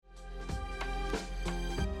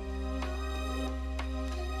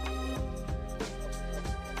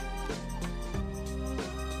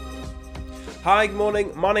Hi, good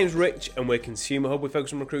morning. My name's Rich and we're Consumer Hub. We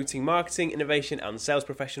focus on recruiting, marketing, innovation and sales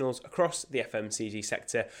professionals across the FMCG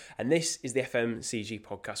sector. And this is the FMCG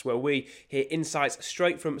podcast where we hear insights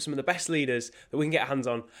straight from some of the best leaders that we can get our hands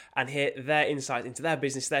on and hear their insight into their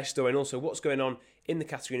business, their story and also what's going on in the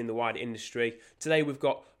category and in the wider industry. Today we've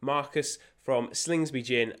got Marcus from Slingsby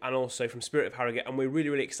Gin and also from Spirit of Harrogate, and we're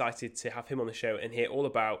really excited to have him on the show and hear all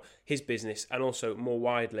about his business and also more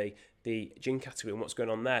widely the gin category and what's going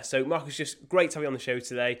on there. So Marcus, just great to have you on the show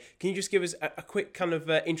today. Can you just give us a quick kind of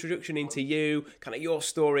introduction into you, kind of your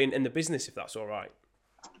story and the business, if that's all right?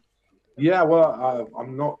 Yeah, well,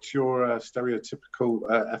 I'm not your stereotypical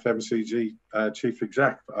FMCG chief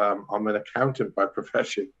exec. I'm an accountant by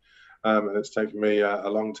profession. And it's taken me a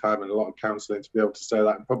long time and a lot of counselling to be able to say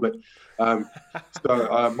that in public.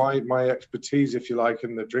 My expertise, if you like,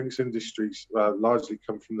 in the drinks industry largely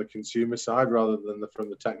come from the consumer side rather than from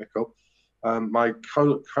the technical. My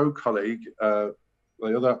co-colleague, the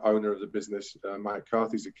other owner of the business, Mike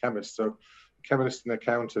Carthy's a chemist, so a chemist and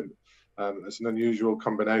accountant. It's an unusual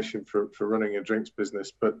combination for running a drinks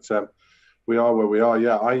business, but we are where we are.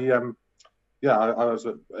 I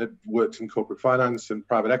worked in corporate finance and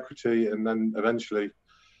private equity, and then eventually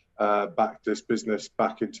backed this business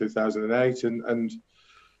back in 2008, and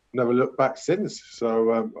never looked back since.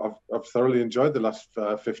 So I've thoroughly enjoyed the last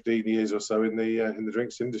 15 years or so in the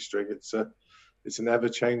drinks industry. It's an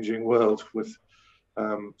ever-changing world with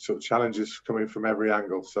sort of challenges coming from every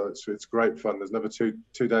angle. So it's great fun. There's never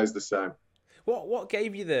two days the same. What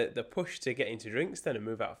gave you the push to get into drinks then and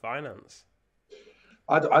move out of finance?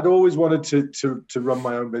 I'd always wanted to run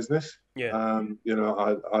my own business. Yeah.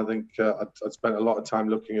 I think I'd spent a lot of time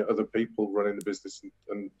looking at other people running the business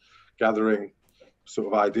and gathering sort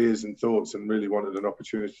of ideas and thoughts, and really wanted an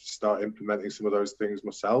opportunity to start implementing some of those things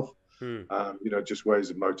myself. Just ways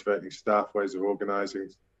of motivating staff, ways of organising,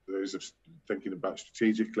 ways of thinking about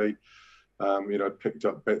strategically. Picked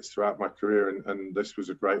up bits throughout my career, and this was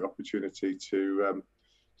a great opportunity to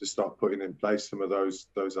start putting in place some of those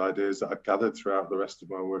ideas that I gathered throughout the rest of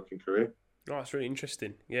my working career. Oh, that's really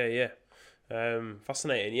interesting. Yeah.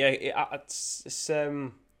 Fascinating. Yeah, do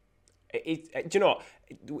you know what?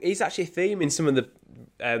 It's actually a theme in some of the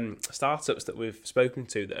startups that we've spoken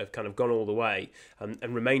to that have kind of gone all the way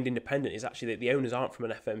and remained independent. Is actually that the owners aren't from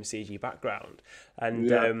an FMCG background,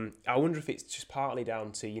 and I wonder if it's just partly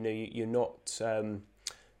down to you're not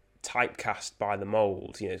typecast by the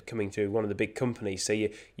mold, coming through one of the big companies, so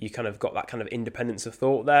you kind of got that kind of independence of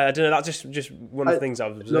thought there. I don't know, that's just one of the things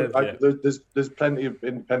I've observed. There's plenty of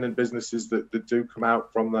independent businesses that do come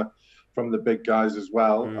out from the big guys as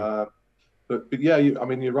well. But yeah,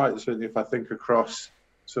 you're right. Certainly, if I think across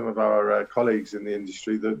some of our colleagues in the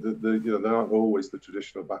industry, they're not always the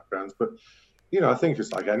traditional backgrounds. But I think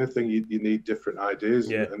it's like anything, you need different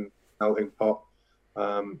ideas and melting pot.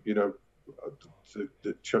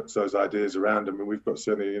 That chucks those ideas around. I mean, we've got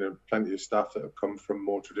certainly plenty of staff that have come from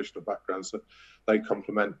more traditional backgrounds, so they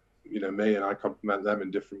complement me, and I complement them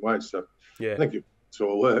in different ways. So I think it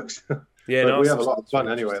all works. Yeah, we have a lot of fun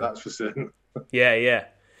anyway. That's for certain. Yeah.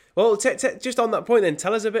 Well, just on that point, then,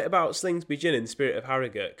 tell us a bit about Slingsby Gin and Spirit of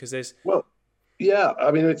Harrogate, because there's. Well, yeah,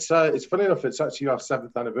 I mean, it's funny enough. It's actually our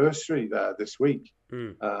 7th anniversary there this week,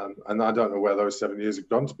 and I don't know where those 7 years have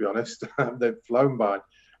gone. To be honest, they've flown by.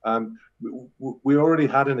 We already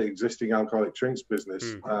had an existing alcoholic drinks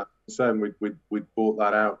business, so we'd bought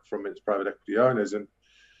that out from its private equity owners, and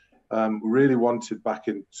really wanted back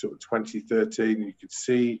in sort of 2013. You could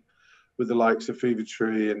see with the likes of Fever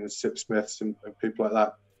Tree and Sip Smiths and people like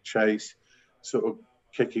that, Chase, sort of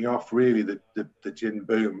kicking off really the gin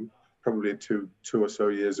boom, probably two or so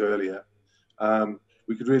years earlier.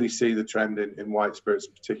 We could really see the trend in white spirits,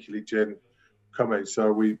 and particularly gin, coming.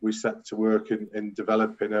 So we set to work in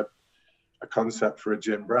developing a concept for a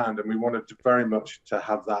gin brand, and we wanted to very much to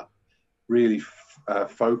have that really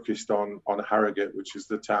focused on Harrogate, which is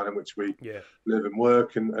the town in which we live and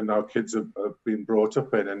work, and our kids have been brought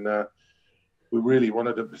up in. And we really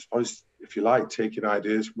wanted to, I suppose, if you like, taking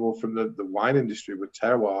ideas more from the wine industry with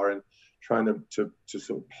terroir and trying to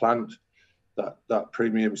sort of plant that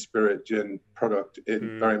premium spirit gin product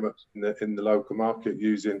in very much in the local market,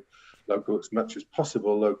 using local as much as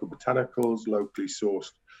possible, local botanicals, locally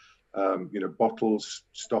sourced, bottles,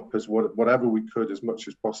 stoppers, whatever we could, as much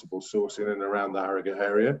as possible, sourcing in and around the Harrogate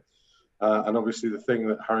area. And obviously the thing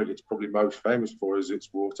that Harrogate's probably most famous for is its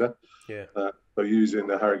water. So using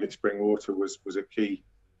the Harrogate spring water was a key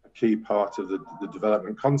part of the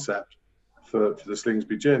development concept for the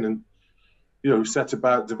Slingsby gin. And we set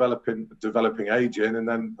about developing a gin, and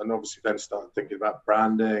obviously then started thinking about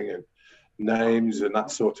branding and names and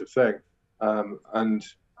that sort of thing. And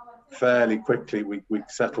fairly quickly we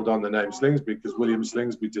settled on the name Slingsby because William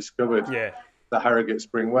Slingsby discovered the Harrogate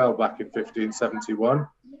Spring Well back in 1571.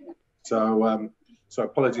 So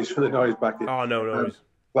apologies for the noise back in. Oh, no worries.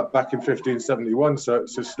 But back in 1571, so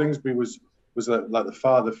Slingsby was like the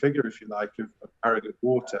father figure, if you like, of Harrogate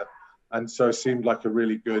water, and so seemed like a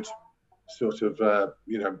really good sort of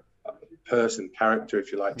character,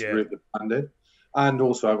 if you like, to root the brand in. And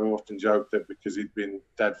also, I've often joked that because he'd been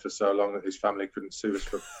dead for so long that his family couldn't sue us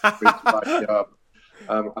for breach of IPR.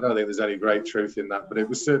 I don't think there's any great truth in that, but it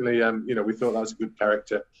was certainly, we thought that was a good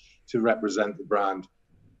character to represent the brand.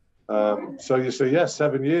 So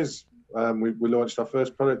 7 years. We launched our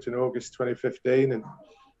first product in August 2015 and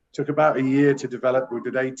took about a year to develop. We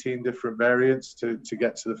did 18 different variants to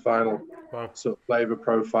get to the final sort of flavour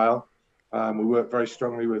profile. We worked very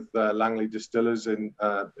strongly with Langley Distillers in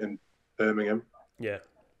Birmingham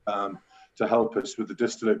to help us with the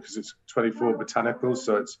distillate because it's 24 botanicals,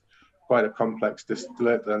 so it's quite a complex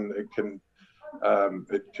distillate, and it can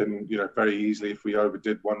very easily, if we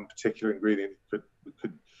overdid one particular ingredient, we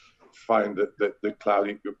could find that the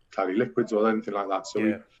cloudy liquids or anything like that.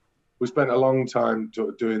 So we spent a long time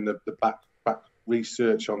doing the back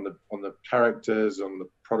research on the characters, on the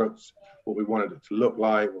products, what we wanted it to look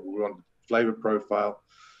like, what we wanted flavor profile,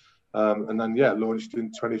 and then launched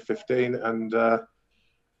in 2015. And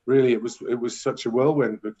really, it was such a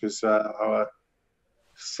whirlwind because our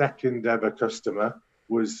second ever customer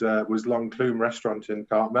was Longclume Restaurant in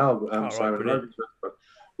Cartmel, Simon Rogan's restaurant,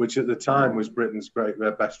 which at the time was Britain's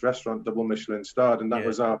best restaurant, double Michelin starred, and that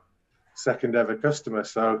was our second ever customer.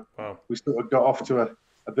 So we sort of got off to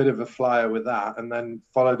a bit of a flyer with that, and then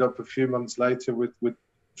followed up a few months later with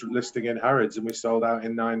listing in Harrods, and we sold out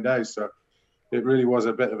in 9 days. So it really was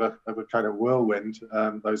a bit of a kind of whirlwind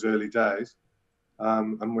those early days,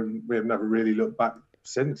 and we have never really looked back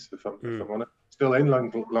since. If I'm honest, still in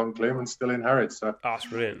Longclume and still in Harrods. So that's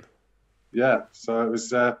brilliant. Yeah, so it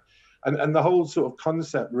was, and the whole sort of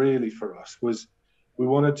concept really for us was we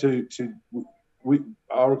wanted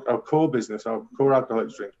our core business, our core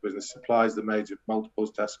alcoholic drinks business supplies the major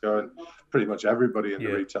multiples, Tesco, and pretty much everybody in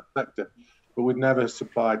the retail sector. But we'd never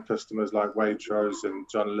supplied customers like Waitrose and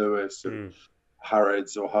John Lewis and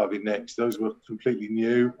Harrods or Harvey Nicks. Those were completely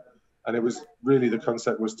new, and it was really the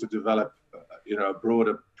concept was to develop, a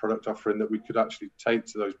broader product offering that we could actually take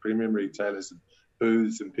to those premium retailers and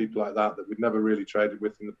booths and people like that we'd never really traded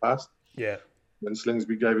with in the past. Yeah. And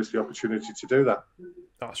Slingsby gave us the opportunity to do that.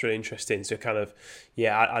 That's really interesting. So kind of,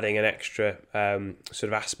 adding an extra sort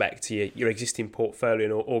of aspect to your existing portfolio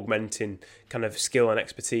and augmenting kind of skill and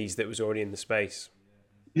expertise that was already in the space.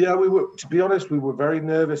 Yeah, to be honest, we were very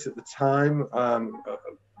nervous at the time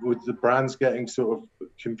with the brands getting sort of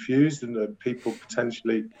confused and people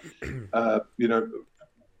potentially,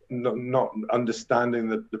 not understanding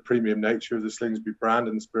the premium nature of the Slingsby brand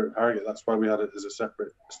and the Spirit of Harrogate. That's why we had it as a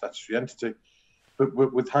separate statutory entity. But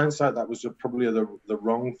with hindsight, that was probably the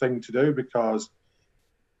wrong thing to do, because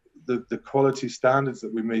the quality standards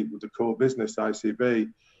that we meet with the core business,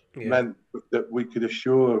 ICB, meant that we could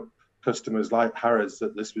assure customers like Harrods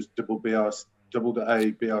that this was double A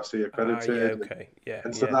BRC accredited.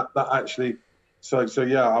 That actually,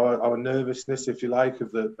 our nervousness, if you like,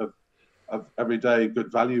 of everyday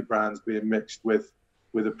good value brands being mixed with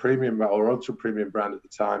a premium or ultra premium brand at the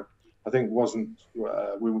time, I think wasn't.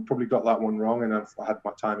 We would probably got that one wrong, and if I had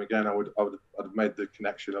my time again, I'd have made the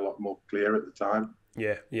connection a lot more clear at the time.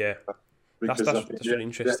 Because that's really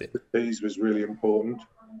interesting. The expertise was really important.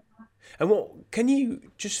 And what can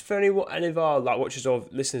you just for any of our watchers or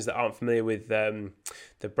listeners that aren't familiar with the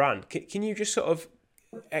brand, can you just sort of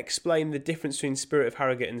explain the difference between Spirit of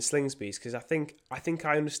Harrogate and Slingsby's? Because I think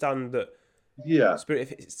I understand that. Yeah.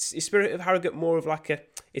 Spirit of Harrogate more of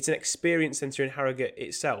it's an experience centre in Harrogate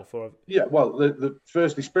itself, or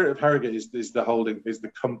firstly, Spirit of Harrogate is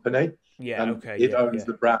the company. It owns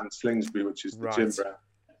the brand Slingsby, which is the gin brand.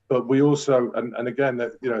 But we also, and again,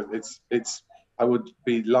 it's. I would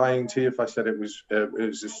be lying to you if I said it was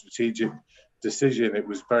a strategic decision. It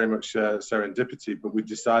was very much serendipity, but we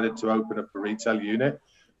decided to open up a retail unit,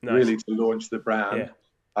 really to launch the brand.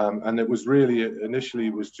 And it was really initially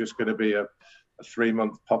was just going to be a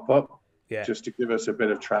 3-month pop-up, just to give us a bit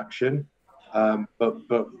of traction. But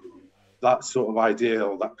that sort of idea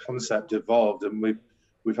or that concept evolved, and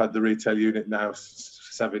we've had the retail unit now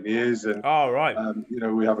 7 years. And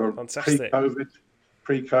we have a fantastic.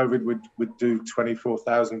 Pre-COVID, we'd do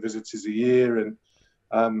 24,000 visitors a year,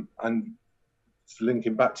 and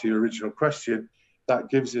linking back to your original question, that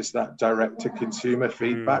gives us that direct-to-consumer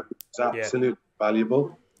feedback, which is absolutely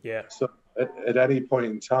valuable. Yeah. So at any point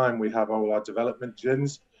in time, we have all our development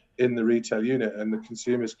gins, in the retail unit, and the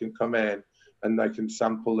consumers can come in and they can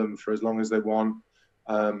sample them for as long as they want,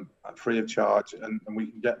 free of charge, and we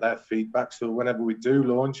can get their feedback. So whenever we do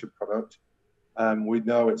launch a product, we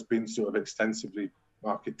know it's been sort of extensively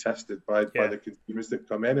market tested by the consumers that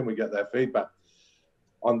come in, and we get their feedback.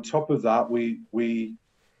 On top of that, we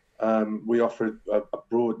offer a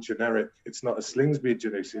broad generic. It's not a Slingsby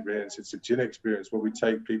gin experience; it's a gin experience where we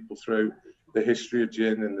take people through the history of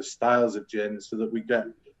gin and the styles of gin, so that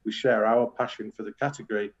we share our passion for the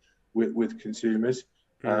category with consumers,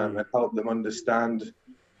 and help them understand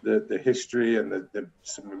the history and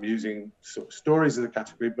some amusing sort of stories of the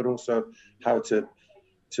category, but also how to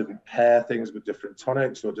pair things with different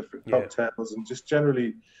tonics or different cocktails, and just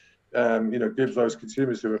generally, give those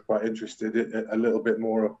consumers who are quite interested a little bit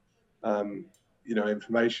more,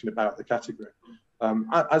 information about the category,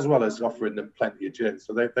 as well as offering them plenty of gin,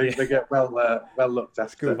 so they get well looked after.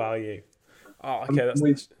 That's good value. Oh, okay, that's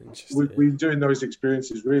interesting. We've been doing those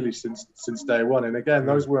experiences really since day one, and again,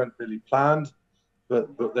 those weren't really planned,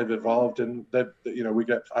 but they've evolved, and we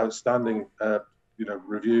get outstanding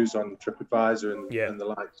reviews on TripAdvisor and the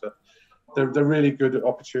like. So they're really good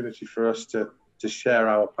opportunity for us to share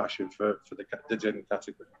our passion for the gin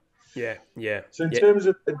category. Yeah. So in terms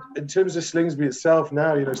of Slingsby itself,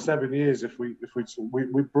 now 7 years. If we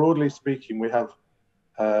broadly speaking, we have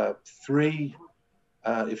three,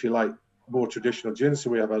 if you like, more traditional gins. So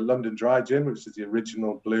we have a London Dry Gin, which is the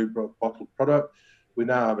original blue bottled product. We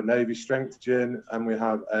now have a Navy Strength Gin, and we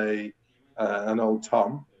have an Old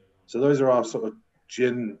Tom. So those are our sort of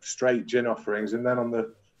straight gin offerings. And then on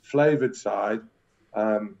the flavoured side,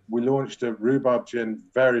 we launched a rhubarb gin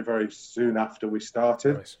very, very soon after we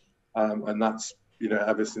started. Nice. And that's,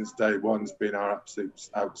 ever since day one's been our absolute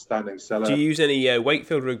outstanding seller. Do you use any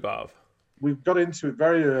Wakefield rhubarb? We've got into it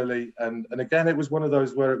very early, and again, it was one of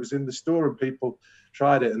those where it was in the store and people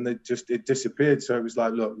tried it and it disappeared. So it was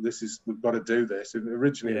like, look, we've got to do this. And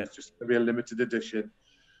originally it was just going to be a limited edition.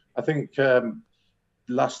 I think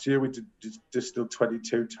last year we distilled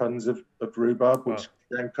 22 tons of rhubarb, which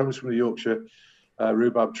again comes from the Yorkshire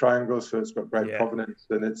rhubarb triangle. So it's got great provenance,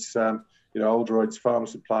 and it's Oldroyd's farm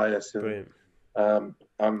supplier. So I'm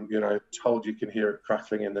told you can hear it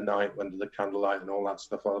crackling in the night under the candlelight and all that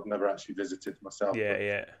stuff. I've never actually visited myself.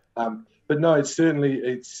 But no, it's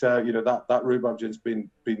that rhubarb gin's been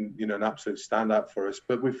an absolute standout for us.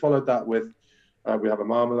 But we followed that with we have a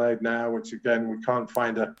marmalade now, which again we can't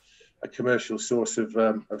find a commercial source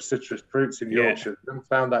of citrus fruits in Yorkshire. We haven't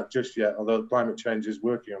found that just yet, although climate change is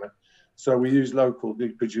working on it. So we use locally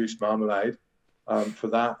produced marmalade for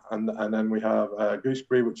that, and then we have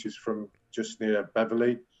gooseberry, which is from just near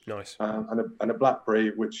Beverley. Nice. And a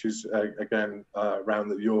blackberry, which is again around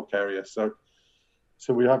the York area. So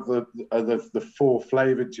we have the four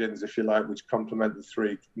flavoured gins, if you like, which complement the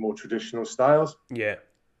three more traditional styles. Yeah.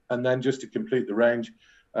 And then just to complete the range,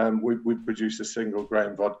 we produce a single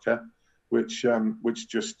grain vodka, which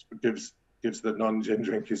just gives the non-gin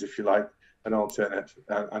drinkers, if you like, an alternate.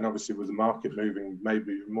 And obviously, with the market moving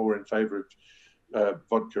maybe more in favour of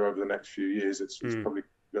vodka over the next few years, it's probably a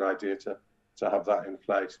good idea to have that in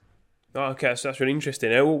place. Oh, okay, so that's really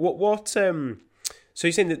interesting. So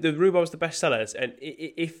you're saying that the rhubarb was the best sellers, and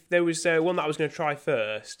if there was one that I was going to try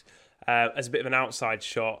first, as a bit of an outside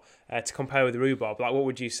shot to compare with the rhubarb, like what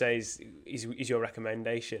would you say is your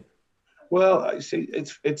recommendation? Well, see,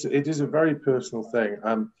 it is a very personal thing.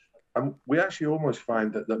 We actually almost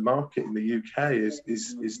find that the market in the UK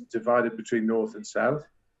is divided between north and south.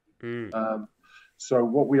 So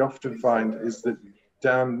what we often find is that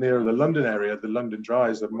down near the London area, the London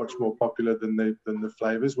Dries are much more popular than the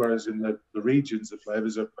flavours, whereas in the regions, the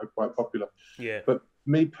flavours are quite popular. Yeah. But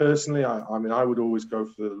me personally, I would always go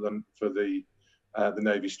for the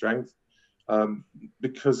Navy Strength,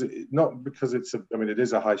 because it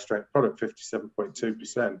is a high strength product,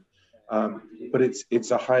 57.2%, but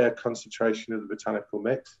it's a higher concentration of the botanical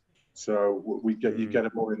mix, so you get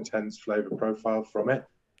a more intense flavour profile from it.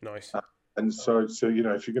 Nice. And so if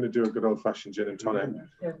you're going to do a good old-fashioned gin and tonic,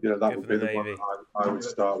 that would be the one I would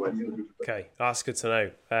start with. Okay, that's good to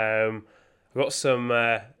know. I've got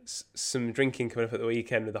some drinking coming up at the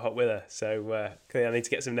weekend with the hot weather, so clearly I need to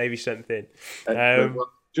get some Navy Strength in.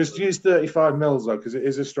 Just use 35 mils though, because it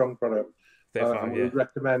is a strong product. 35, and we would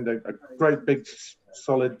recommend a great big,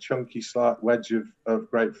 solid, chunky wedge of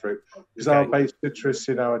grapefruit. Because our base citrus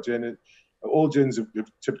in our gin, all gins have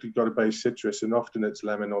typically got a base citrus, and often it's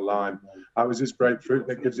lemon or lime. Ours is grapefruit,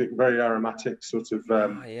 and it gives it very aromatic sort of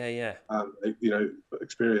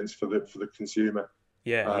experience for the consumer.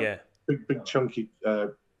 Big chunky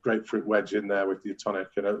grapefruit wedge in there with your tonic,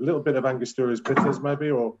 and a little bit of Angostura's bitters maybe,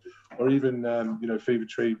 or or even Fever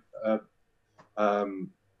Tree,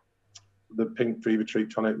 the pink Fever Tree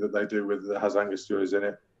tonic that they do that has Angostura in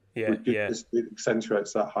it. It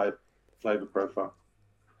accentuates that high flavour profile.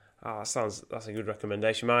 Oh, that's a good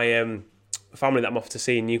recommendation. My family that I'm off to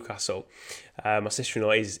see in Newcastle, my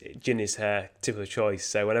sister-in-law gin is her typical choice.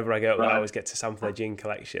 So whenever I go up there, I always get to sample their gin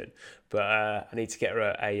collection. But I need to get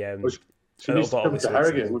her she needs to come to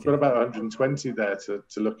Harrogate. We've got about 120 there to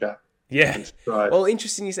look at. Yeah. Well,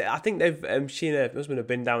 interesting you say. I think she and her husband have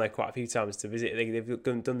been down there quite a few times to visit. They've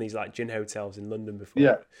done these like gin hotels in London before.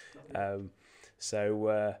 Yeah.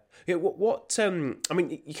 What I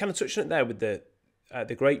mean, you kind of touched on it there with the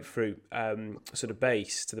grapefruit sort of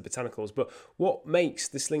base to the botanicals, but what makes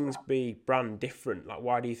the Slingsby brand different? Like,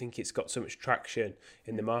 why do you think it's got so much traction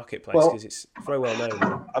in the marketplace? Because it's very well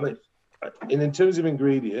known. I mean, in terms of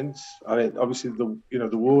ingredients, I mean, obviously the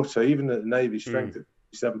water, even at the Navy strength at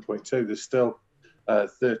 7.2, there's still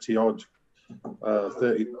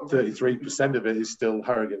 33% of it is still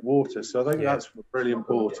Harrogate water. So I think that's really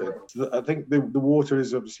important. I think the water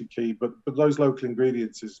is obviously key, but those local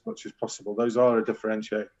ingredients as much as possible, those are a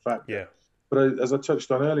differentiating factor. Yeah. But as I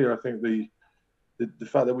touched on earlier, I think the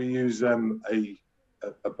fact that we use a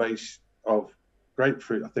base of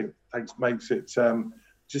grapefruit, I think makes it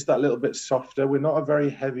just that little bit softer. We're not a very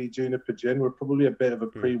heavy juniper gin. We're probably a bit of a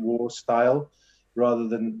pre-war style, rather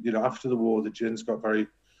than after the war the gins got very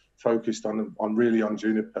focused on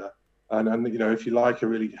juniper, and if you like a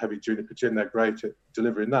really heavy juniper gin, they're great at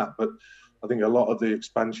delivering that. But I think a lot of the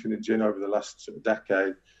expansion in gin over the last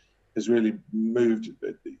decade has really moved.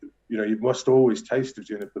 You must always taste of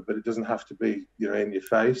juniper, but it doesn't have to be in your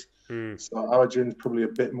face. So our gin's probably a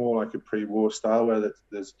bit more like a pre-war style, where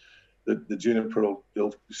there's the juniper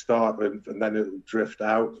will start and then it'll drift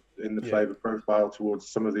out in the flavour profile towards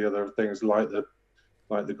some of the other things like the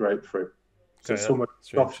grapefruit. So it's somewhat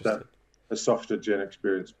softer, a softer gin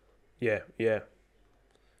experience. Yeah.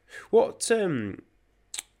 What so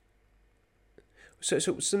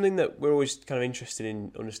something that we're always kind of interested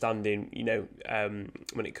in understanding,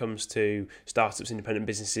 when it comes to startups, independent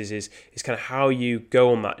businesses, is kind of how you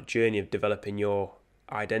go on that journey of developing your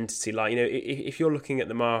identity. Like, if you're looking at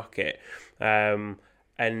the market, and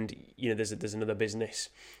there's another business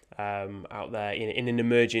out there in an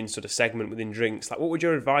emerging sort of segment within drinks, like, what would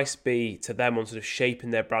your advice be to them on sort of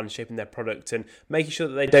shaping their brand, shaping their product, and making sure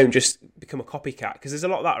that they don't just become a copycat? Because there's a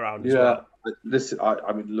lot of that around as well. Listen,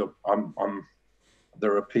 I mean, look,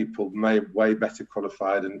 there are people way better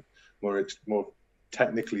qualified and more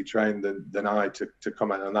technically trained than I to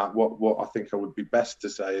comment on that. What I think I would be best to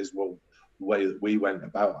say is, well, the way that we went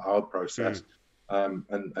about our process. And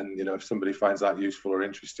if somebody finds that useful or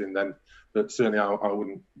interesting, then but certainly I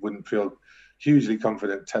wouldn't feel hugely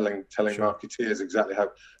confident telling marketeers exactly how.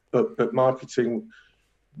 But marketing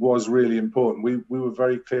was really important. We were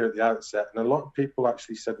very clear at the outset, and a lot of people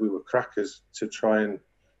actually said we were crackers to try and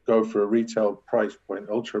go for a retail price point,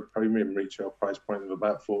 ultra premium retail price point of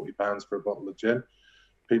about £40 for a bottle of gin.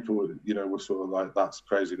 People were sort of like, that's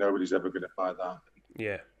crazy. Nobody's ever going to buy that.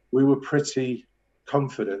 Yeah. We were pretty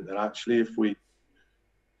confident that actually, if we,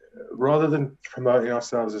 rather than promoting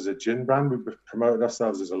ourselves as a gin brand, we promoted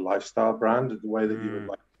ourselves as a lifestyle brand, the way that you would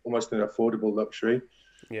like almost an affordable luxury,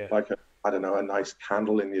 like a nice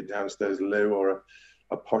candle in your downstairs loo, or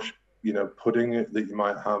a posh pudding that you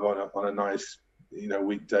might have on a nice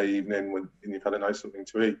weekday evening when you've had a nice something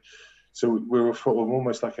to eat. So we were sort of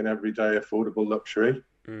almost like an everyday affordable luxury,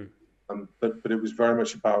 but it was very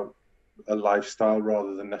much about a lifestyle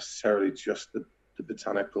rather than necessarily just the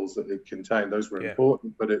botanicals that it contained. Those were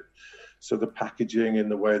important, but so the packaging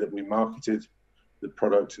and the way that we marketed the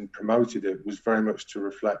product and promoted it was very much to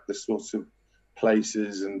reflect the sorts of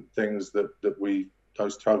places and things that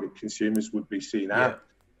those target consumers would be seen at.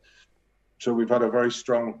 So we've had a very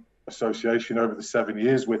strong association over the 7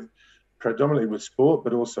 years with predominantly with sport,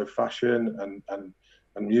 but also fashion and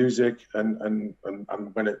music, and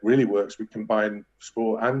when it really works, we combine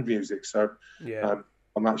sport and music. So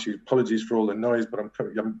I'm actually, apologies for all the noise, but I'm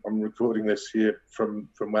recording this here from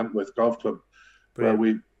Wentworth Golf Club. Brilliant.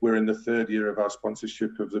 Where we're in the third year of our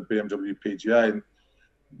sponsorship of the BMW PGA, and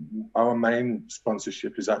our main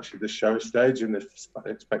sponsorship is actually the show stage in the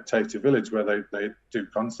Spectator Village, where they do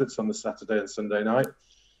concerts on the Saturday and Sunday night.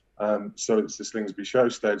 So it's the Slingsby show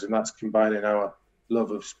stage, and that's combining our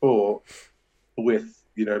love of sport with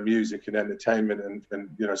music and entertainment,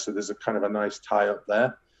 and so there's a kind of a nice tie up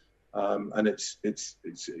there, and it's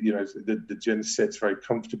the gin sits very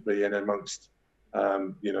comfortably in amongst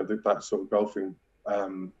that sort of golfing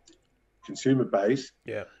consumer base.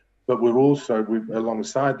 But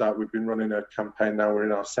alongside that, we've been running a campaign now. We're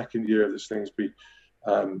in our second year of the Slingsby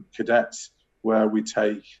cadets, where we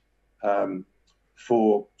take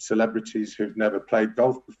 4 celebrities who've never played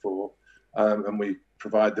golf before, and we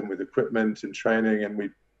provide them with equipment and training, and we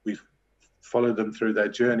follow them through their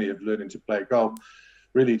journey of learning to play golf,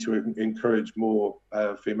 really to encourage more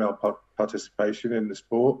female participation in the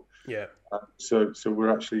sport. Yeah. So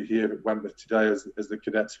we're actually here at Wentworth today as the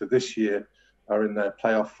cadets for this year are in their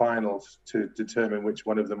playoff finals to determine which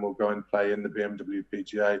one of them will go and play in the BMW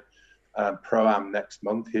PGA Pro-Am next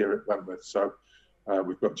month here at Wentworth. So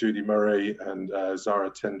we've got Judy Murray and Zara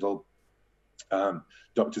Tyndall,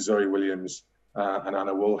 Dr. Zoe Williams, and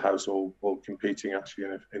Anna Woolhouse all competing actually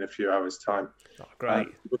in a few hours' time. Oh, great.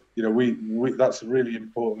 You know, we that's really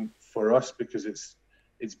important for us because it's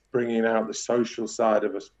bringing out the social side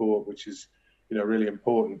of a sport, which is, you know, really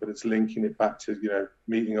important, but it's linking it back to, you know,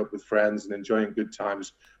 meeting up with friends and enjoying good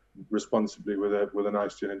times responsibly with a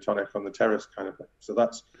nice gin and tonic on the terrace kind of thing. So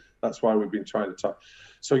that's why we've been trying to talk.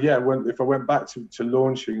 So yeah, if I went back to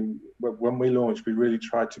launching, when we launched, we really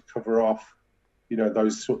tried to cover off, you know,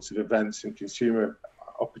 those sorts of events and consumer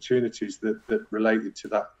opportunities that related to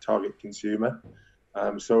that target consumer.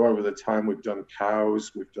 So over the time, we've done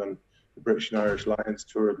cows, we've done the British and Irish Lions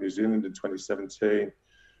Tour of New Zealand in 2017.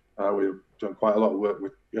 We've done quite a lot of work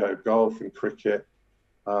with golf and cricket,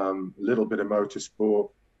 a little bit of motorsport.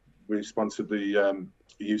 We sponsored the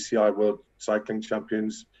UCI World Cycling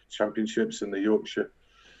Championships and the Yorkshire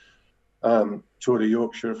Tour de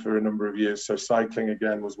Yorkshire for a number of years. So cycling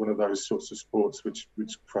again was one of those sorts of sports which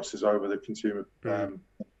crosses over the consumer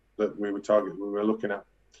that we were looking at.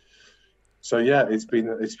 So yeah, it's been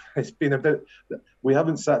a bit. We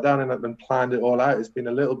haven't sat down and planned it all out. It's been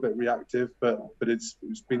a little bit reactive, but it's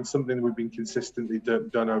been something we've been consistently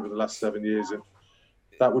done over the last 7 years, and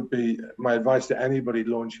that would be my advice to anybody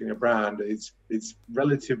launching a brand. It's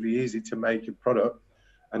relatively easy to make a product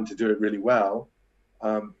and to do it really well,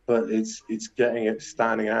 but it's getting it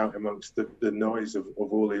standing out amongst the noise of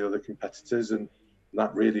all the other competitors, and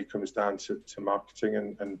that really comes down to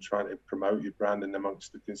marketing and trying to promote your brand in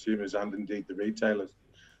amongst the consumers and indeed the retailers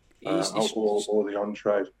or the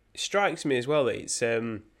on-trade. It strikes me as well that it's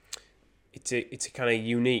a kind of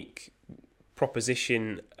unique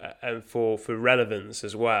proposition for relevance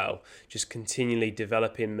as well, just continually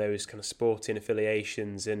developing those kind of sporting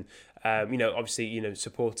affiliations and obviously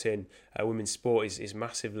supporting women's sport is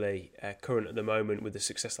massively current at the moment with the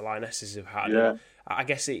success the Lionesses have had. Yeah. I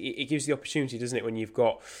guess it gives the opportunity, doesn't it, when you're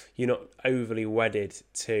not overly wedded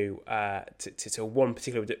to one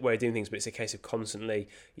particular way of doing things, but it's a case of constantly,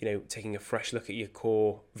 taking a fresh look at your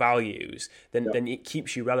core values. Then it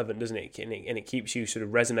keeps you relevant, doesn't it? And it keeps you sort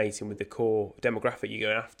of resonating with the core demographic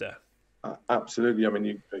you're going after. Absolutely. I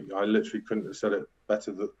mean, I literally couldn't have said it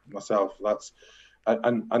better myself.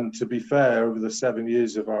 And to be fair, over the 7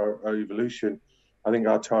 years of our evolution, I think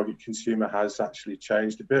our target consumer has actually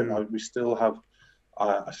changed a bit. We still have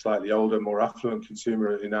a slightly older, more affluent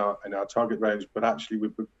consumer in our target range, but actually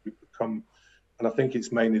we've become, and I think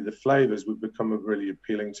it's mainly the flavors, we've become really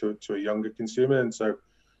appealing to a younger consumer, and so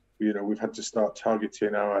we've had to start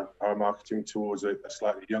targeting our marketing towards a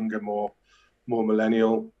slightly younger, more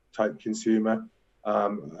millennial type consumer,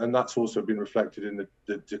 and that's also been reflected in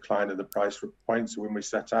the decline of the price point. So when we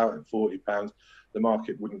set out at £40, the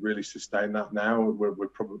market wouldn't really sustain that now. We're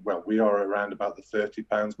probably, we are around about the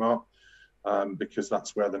 £30 mark. Because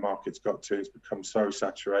that's where the market's got to. It's become so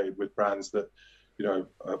saturated with brands that,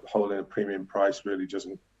 holding a premium price really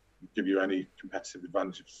doesn't give you any competitive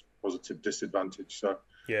advantage, positive disadvantage. So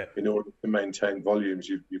in order to maintain volumes,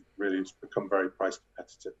 you've really become very price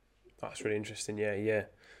competitive. That's really interesting. Yeah.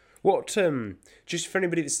 What, just for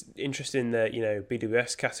anybody that's interested in the,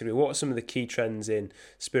 BWS category, what are some of the key trends in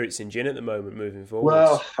spirits and gin at the moment moving forward?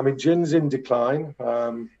 Well, I mean, gin's in decline.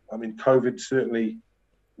 COVID certainly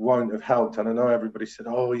won't have helped, and I know everybody said,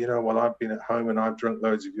 I've been at home and I've drunk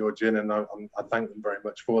loads of your gin, and I thank them very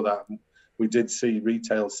much for that. And we did see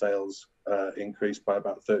retail sales increase by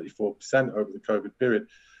about 34% over the COVID period,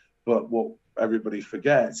 but what everybody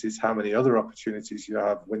forgets is how many other opportunities you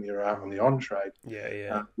have when you're out on the on-trade,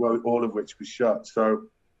 all of which was shut. So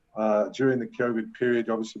during the COVID period,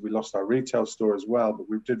 obviously we lost our retail store as well, but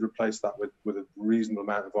we did replace that with a reasonable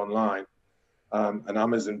amount of online. And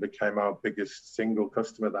Amazon became our biggest single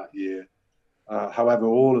customer that year. However,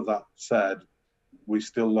 all of that said, we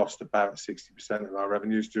still lost about 60% of our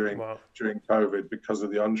revenues during COVID because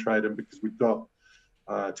of the on-trade, and because we've got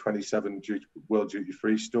 27 World Duty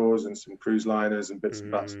Free stores and some cruise liners and bits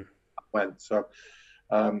and bats that went. So,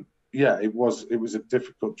 it was a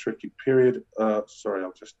difficult, tricky period. Sorry,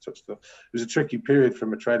 I'll just touch that. It was a tricky period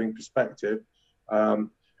from a trading perspective.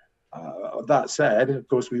 That said, of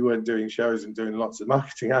course, we weren't doing shows and doing lots of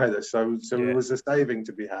marketing either, so there was a saving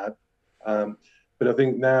to be had. But I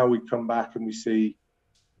think now we come back and we see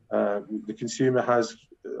the consumer has.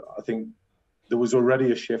 I think there was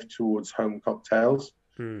already a shift towards home cocktails.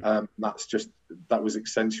 That was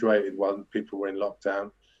accentuated while people were in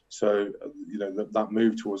lockdown. So that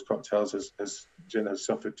move towards cocktails has gin has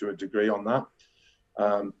suffered to a degree on that.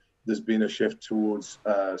 There's been a shift towards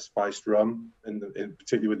spiced rum, in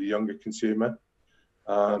particularly with the younger consumer.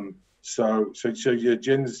 So your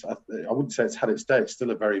gins, I wouldn't say it's had its day. It's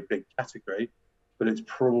still a very big category, but it's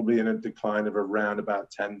probably in a decline of around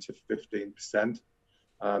about 10 to 15%.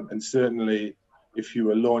 And certainly, if you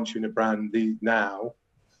were launching a brand now,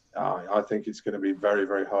 I think it's going to be very,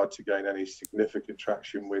 very hard to gain any significant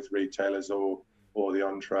traction with retailers or the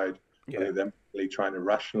on-trade. I think they're really trying to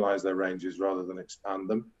rationalise their ranges rather than expand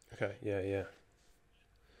them. Okay, yeah.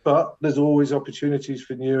 But there's always opportunities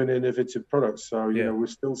for new and innovative products. So, we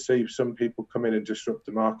still see some people come in and disrupt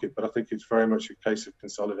the market, but I think it's very much a case of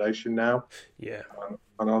consolidation now. Yeah.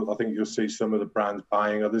 And I think you'll see some of the brands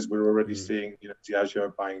buying others. We're already seeing,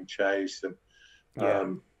 Diageo buying Chase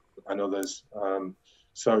and others.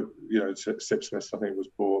 So, Sipsmith, I think, was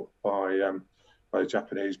bought by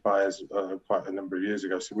Japanese buyers quite a number of years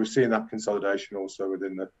ago. So we're seeing that consolidation also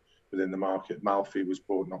within the market. Malfi was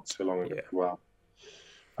bought not so long ago as well.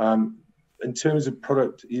 In terms of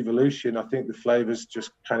product evolution, I think the flavors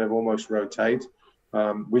just kind of almost rotate.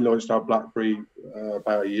 We launched our blackberry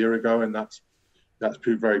about a year ago, and that's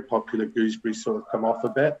proved very popular. Gooseberry sort of come off a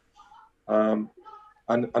bit.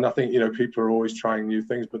 And I think, people are always trying new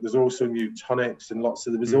things, but there's also new tonics and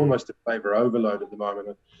there's almost a flavor overload at the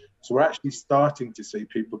moment. So we're actually starting to see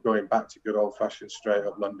people going back to good old fashioned straight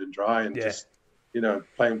up London Dry and just,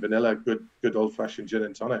 plain vanilla, good old fashioned gin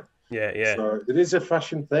and tonic. Yeah. So it is a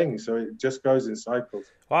fashion thing. So it just goes in cycles.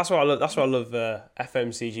 Well, that's what I love. That's why I love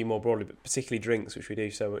FMCG more broadly, but particularly drinks, which we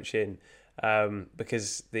do so much in,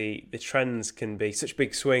 because the trends can be such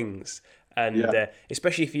big swings, and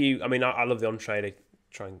especially if you. I mean, I love the on-trade. I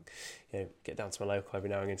try and get down to my local every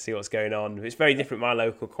now and again, see what's going on. It's very different my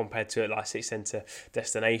local compared to like city centre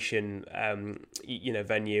destination,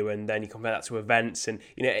 venue, and then you compare that to events, and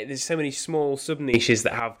there's so many small sub niches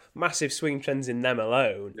that have massive swing trends in them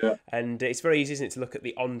alone. And it's very easy, isn't it, to look at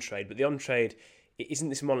the on trade, but the on trade isn't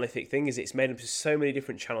this monolithic thing, is it? It's made up of so many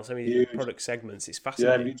different channels, so many different product segments. It's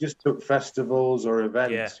fascinating. Yeah, if you just took festivals or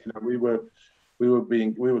events, we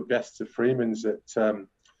were guests of Freeman's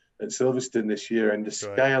at Silverstone this year, and the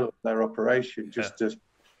scale of their operation just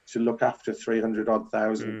to look after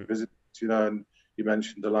 300,000 visitors, and you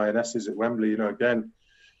mentioned the Lionesses at Wembley, again,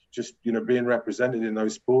 just, being represented in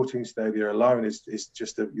those sporting stadia alone is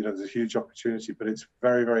just there's a huge opportunity, but it's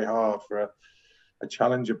very, very hard for a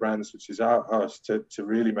challenger brand such as ours to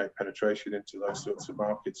really make penetration into those sorts of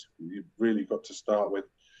markets. You've really got to start with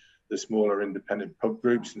the smaller independent pub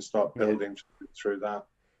groups and start building through that.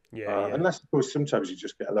 Unless, of course, sometimes you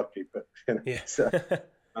just get lucky. But so,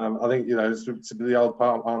 I think it's the old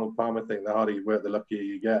Arnold Palmer thing: the harder you work, the luckier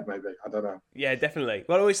you get. Maybe, I don't know. Yeah, definitely.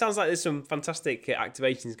 Well, it sounds like there's some fantastic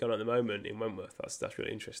activations going on at the moment in Wentworth. That's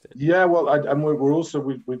really interesting. Yeah, well, and we're also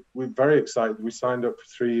we're very excited. We signed up for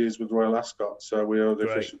 3 years with Royal Ascot, so we are the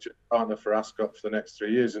official partner for Ascot for the next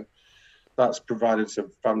 3 years, and that's provided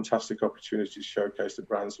some fantastic opportunities to showcase the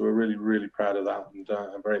brand. So we're really, really proud of that, and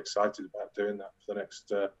I'm very excited about doing that for the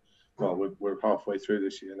next. We're halfway through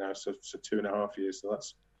this year now, so 2.5 years. So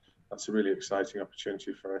that's a really exciting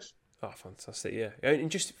opportunity for us. Oh, fantastic! Yeah, and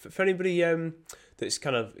just for anybody that's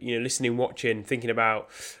kind of listening, watching, thinking about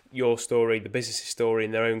your story, the business's story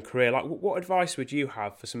in their own career, like what advice would you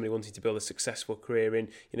have for somebody wanting to build a successful career in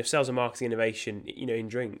sales and marketing innovation, in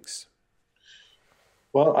drinks?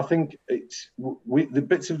 Well, I think the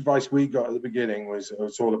bits of advice we got at the beginning was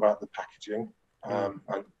all about the packaging, and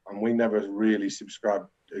we never really subscribed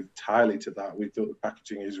entirely to that. We thought the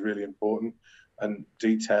packaging is really important, and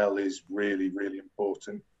detail is really, really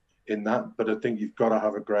important in that. But I think you've got to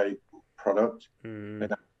have a great product,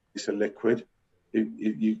 and it's a liquid.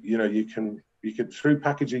 You can through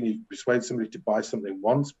packaging you persuade somebody to buy something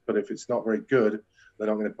once, but if it's not very good, they're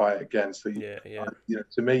not going to buy it again. So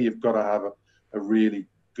to me, you've got to have a really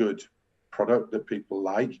good product that people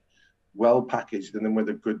like, well packaged, and then with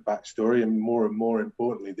a good backstory, and more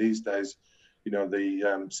importantly these days,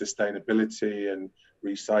 the sustainability and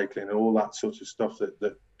recycling and all that sort of stuff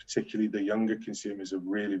that particularly the younger consumers are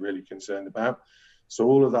really, really concerned about. So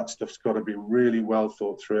all of that stuff's got to be really well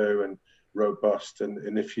thought through and robust. And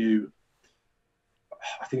I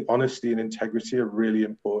think honesty and integrity are really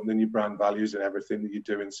important in your brand values and everything that you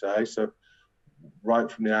do and say. So right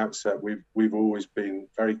from the outset, we've always been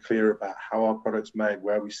very clear about how our product's made,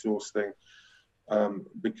 where we source things,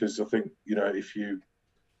 because I think, you know, if you're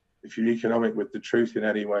economic with the truth in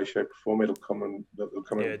any way, shape, or form, it'll come and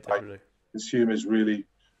definitely. Consumers really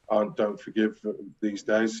don't forgive these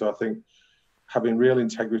days. So I think having real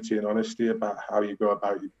integrity and honesty about how you go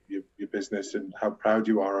about your business and how proud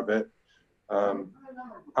you are of it,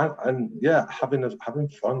 and yeah, having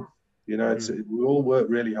fun. You know, we all work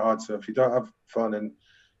really hard. So if you don't have fun, and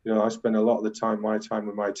you know, I spend a lot of my time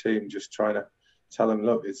with my team, just trying to tell them,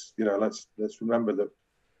 look, it's, you know, let's remember that,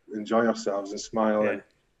 enjoy ourselves and smile,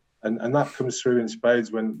 and that comes through in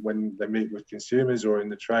spades when they meet with consumers or in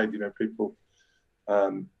the trade. You know, people,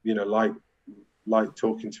 you know, like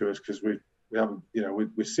talking to us because we have, you know,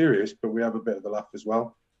 we're serious, but we have a bit of a laugh as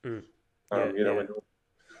well. You know,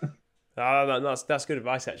 that's good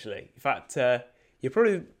advice, actually. In fact, you're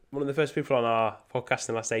probably one of the first people on our podcast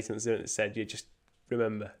in the last 8 months that said you just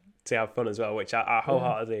remember to have fun as well, which I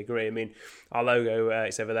wholeheartedly agree. I mean, our logo,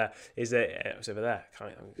 it's over there. It's over there.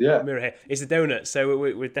 Mirror here. It's the donut, so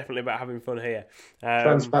we're definitely about having fun here.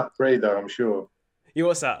 Trans fat free, though, I'm sure.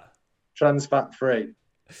 What's that? Trans fat free.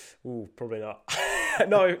 Ooh, probably not.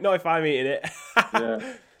 not if I'm eating it.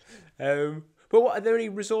 Yeah. But what, are there any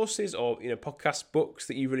resources or, you know, podcast, books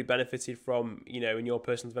that you really benefited from, you know, in your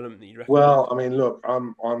personal development that you recommend? Well, I mean, look,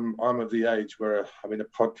 I'm of the age where, I mean, a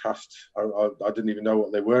podcast, I didn't even know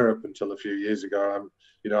what they were up until a few years ago.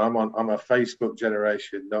 I'm a Facebook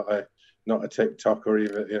generation, not a TikTok or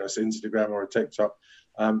even, you know, Instagram or a TikTok.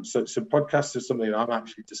 So podcasts is something I'm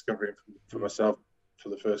actually discovering for myself for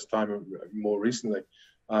the first time more recently.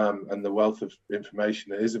 And the wealth of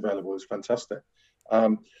information that is available is fantastic.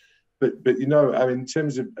 But you know, I mean, in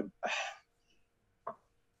terms of,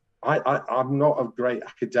 I'm not a great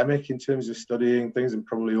academic in terms of studying things, and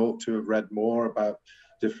probably ought to have read more about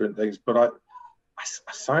different things. But I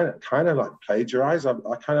kind of like plagiarize. I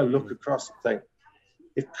kind of look across and think,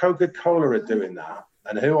 if Coca-Cola are doing that,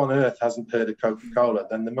 and who on earth hasn't heard of Coca-Cola,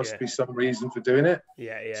 then there must be some reason for doing it.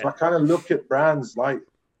 So I kind of look at brands like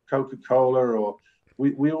Coca-Cola, or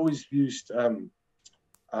we always used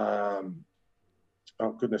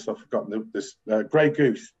oh goodness, I've forgotten this. Grey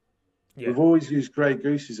Goose. We've always used Grey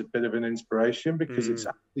Goose as a bit of an inspiration because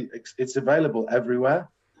it's available everywhere,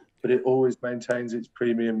 but it always maintains its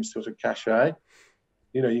premium sort of cachet.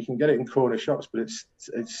 You know, you can get it in corner shops, but it's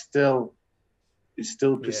still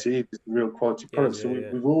perceived as a real quality product.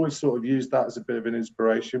 We've always sort of used that as a bit of an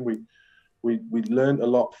inspiration. We learned a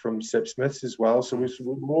lot from Sip Smiths as well. So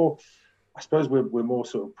we're more, I suppose we're more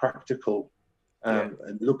sort of practical. And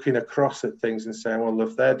looking across at things and saying, well,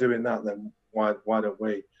 if they're doing that, then why don't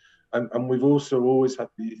we? And we've also always had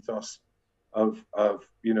the ethos of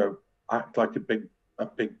you know, act like a big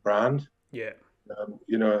brand. You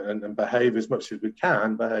know, and behave as much as we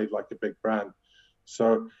can, behave like a big brand.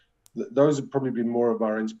 So those have probably been more of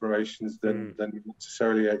our inspirations than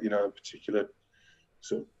necessarily a, you know, a particular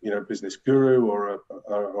sort of, you know, business guru or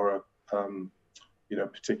a you know,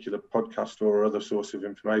 particular podcast or other source of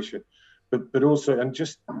information. But also, and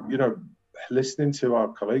just, you know, listening to our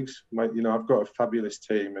colleagues. You know, I've got a fabulous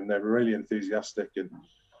team, and they're really enthusiastic, and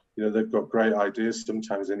you know, they've got great ideas.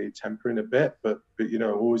 Sometimes they need tempering a bit, but you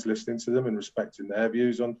know, always listening to them and respecting their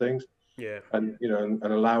views on things. And you know, and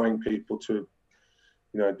allowing people to,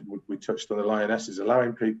 you know, we touched on the lionesses,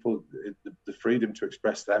 allowing people the freedom to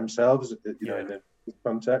express themselves. You know, in the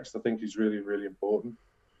context, I think is really, really important.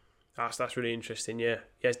 That's really interesting.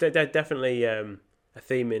 It's definitely a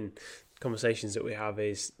theme in conversations that we have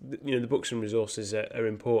is, you know, the books and resources are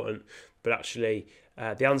important, but actually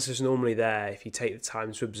the answer's normally there if you take the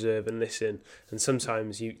time to observe and listen. And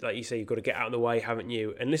sometimes, you, like you say, you've got to get out of the way, haven't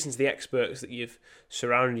you, and listen to the experts that you've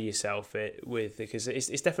surrounded yourself with, because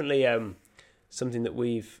it's definitely something that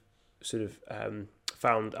we've sort of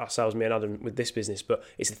found ourselves, me and Adam, with this business, but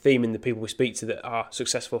it's a theme in the people we speak to that are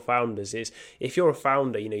successful founders. Is if you're a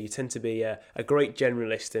founder, you know, you tend to be a great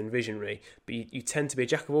generalist and visionary, but you tend to be a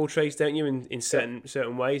jack of all trades, don't you, in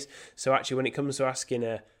certain ways. So actually, when it comes to asking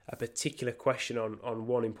a particular question on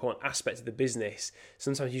one important aspect of the business,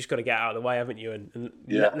 sometimes you just got to get out of the way, haven't you, and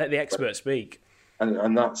let the expert speak. And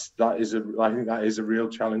I think that is a real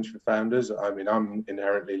challenge for founders. I mean, I'm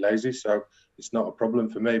inherently lazy, so it's not a problem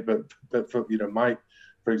for me. But for, you know, Mike,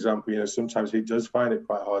 for example, you know, sometimes he does find it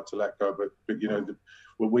quite hard to let go. But you know,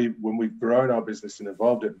 when we've grown our business and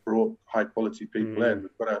evolved it, brought high quality people in,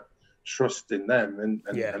 we've got to trust in them and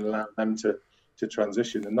allow them to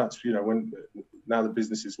transition. And that's, you know, when now the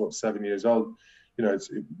business is 7 years old. You know,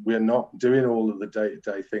 we're not doing all of the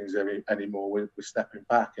day-to-day things anymore. We're stepping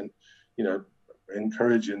back, and you know,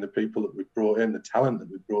 encouraging the people that we've brought in, the talent that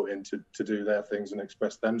we've brought in to do their things and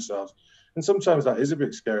express themselves. And sometimes that is a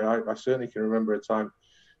bit scary. I certainly can remember a time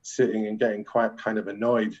sitting and getting quite kind of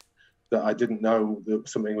annoyed that I didn't know that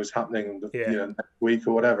something was happening, next week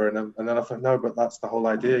or whatever. And then I thought, no, but that's the whole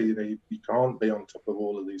idea. You can't be on top of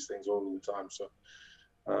all of these things all the time. So,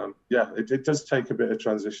 it does take a bit of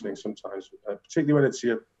transitioning sometimes, particularly when it's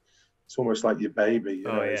almost like your baby.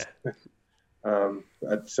 But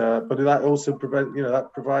that also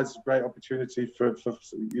provides a great opportunity for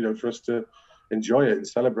us to enjoy it and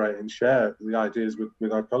celebrate and share the ideas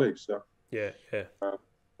with our colleagues. So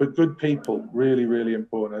but good people, really, really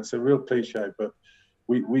important. It's a real cliche, but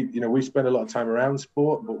we spend a lot of time around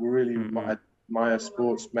sport, but we really admire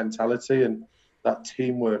sports mentality, and that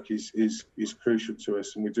teamwork is crucial to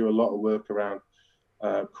us. And we do a lot of work around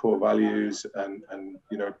core values and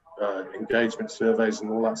engagement surveys and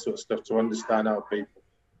all that sort of stuff to understand our people.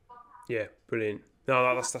 Yeah, brilliant.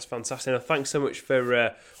 No, that's fantastic. And thanks so much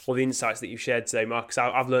for all the insights that you've shared today, Marcus.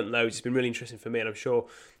 I've learned loads. It's been really interesting for me, and I'm sure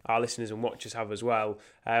our listeners and watchers have as well.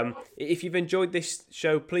 If you've enjoyed this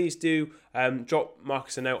show, please do drop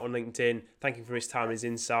Marcus a note on LinkedIn. Thank him for his time and his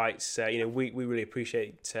insights. We really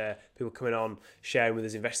appreciate people coming on, sharing with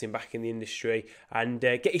us, investing back in the industry, and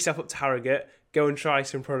get yourself up to Harrogate. Go and try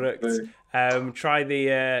some products. Try the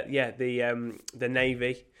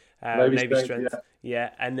Navy strength.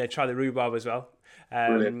 And try the rhubarb as well.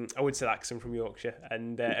 I would say that because I'm from Yorkshire,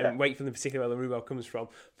 and wait for the particular where the rhubarb comes from.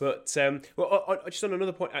 But just on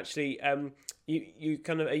another point, actually, you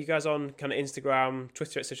are you guys on kind of Instagram,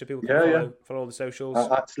 Twitter, etc. People can follow all the socials.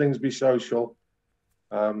 At Slingsby Social,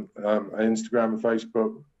 Instagram and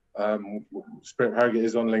Facebook. Spirit Harrogate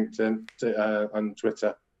is on LinkedIn and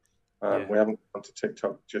Twitter. We haven't gone to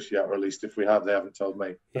TikTok just yet, or at least if we have, they haven't told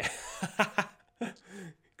me. Yeah.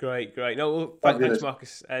 Great. No, well, thanks,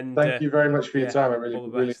 Marcus. And thank you very much for your time. I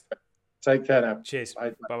really take care now. Cheers.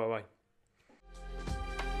 Bye.